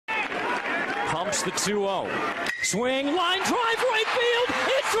Pumps the 2-0. Swing, line drive, right field.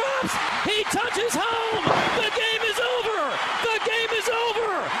 It drops. He touches home. The game is over. The game is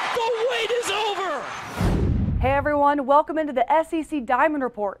over. The wait is over. Hey everyone, welcome into the SEC Diamond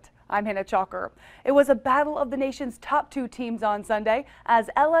Report. I'm Hannah Chalker. It was a battle of the nation's top two teams on Sunday as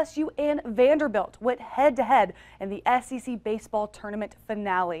LSU and Vanderbilt went head-to-head in the SEC baseball tournament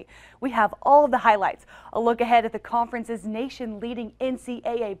finale. We have all of the highlights, a look ahead at the conference's nation-leading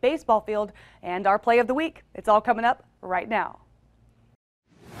NCAA baseball field, and our play of the week. It's all coming up right now.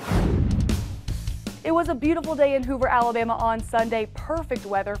 It was a beautiful day in Hoover, Alabama on Sunday. Perfect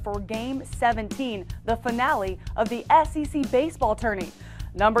weather for Game 17, the finale of the SEC baseball tourney.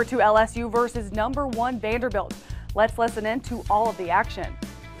 Number 2 LSU versus number 1 Vanderbilt. Let's listen in to all of the action.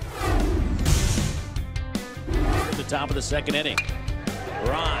 At the top of the second inning,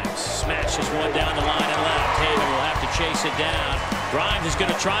 Grimes smashes one down the line and left. Haven will have to chase it down. Grimes is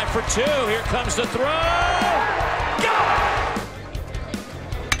going to try for 2. Here comes the throw. Go!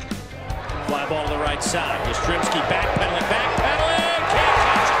 Fly ball to the right side. Yastrzemski backpedaling. Can't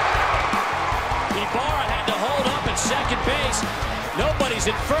catch it. Ibarra had to hold up at second base. Nobody's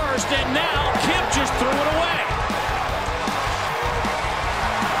at first, and now Kim just threw it away.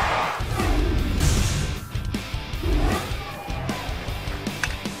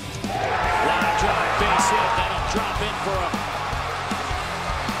 Line drive, base hit. That'll drop in for a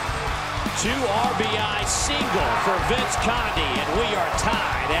 2 RBI single for Vince Condi, and we are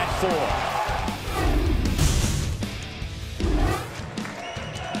tied at 4.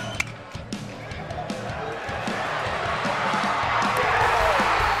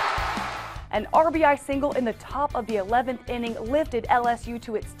 An RBI single in the top of the 11th inning lifted LSU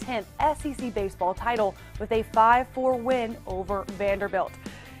to its 10th SEC baseball title with a 5-4 win over Vanderbilt.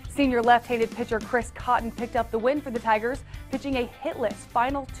 Senior left-handed pitcher Chris Cotton picked up the win for the Tigers, pitching a hitless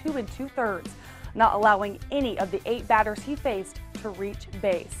final 2 2/3, not allowing any of the 8 batters he faced to reach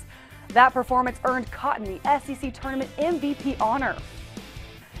base. That performance earned Cotton the SEC Tournament MVP honor.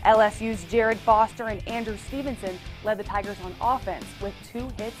 LSU's Jared Foster and Andrew Stevenson led the Tigers on offense with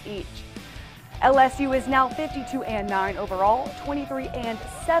 2 hits each. LSU is now 52-9 overall,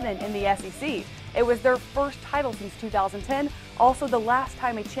 23-7 in the SEC. It was their first title since 2010, also the last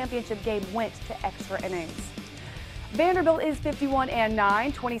time a championship game went to extra innings. Vanderbilt is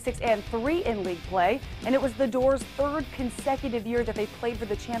 51-9, 26-3 in league play, and it was the Doors' 3rd consecutive year that they played for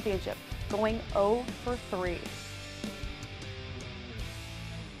the championship, going 0 for 3.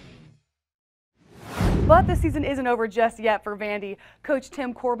 But the season isn't over just yet for Vandy. Coach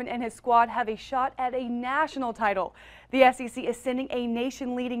Tim Corbin and his squad have a shot at a national title. The SEC is sending a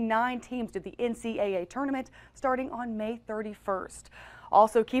nation-leading 9 teams to the NCAA tournament starting on May 31st.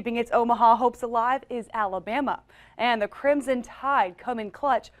 Also keeping its Omaha hopes alive is Alabama. And the Crimson Tide come in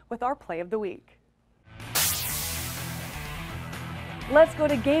clutch with our play of the week. Let's go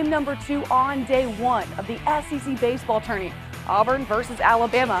to game number 2 on day 1 of the SEC baseball tourney. Auburn versus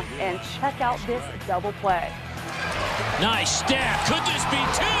Alabama, and check out this double play. Nice stab. Could this be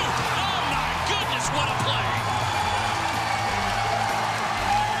 2? Oh my goodness, what a play.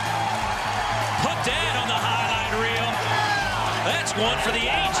 Put that on the highlight reel. That's one for the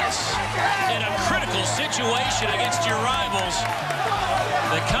ages. In a critical situation against your rivals,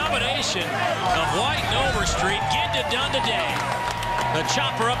 the combination of White and Overstreet getting it done today. The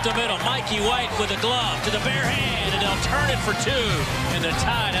chopper up the middle, Mikey White with a glove to the bare hand, and they'll turn it for 2, and they're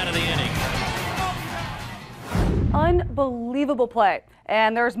tied out of the inning. Unbelievable play,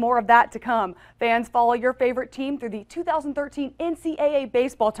 and there's more of that to come. Fans, follow your favorite team through the 2013 NCAA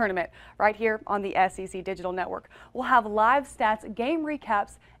baseball tournament right here on the SEC Digital Network. We'll have live stats, game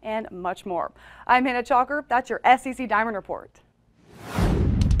recaps, and much more. I'm Hannah Chalker. That's your SEC Diamond Report.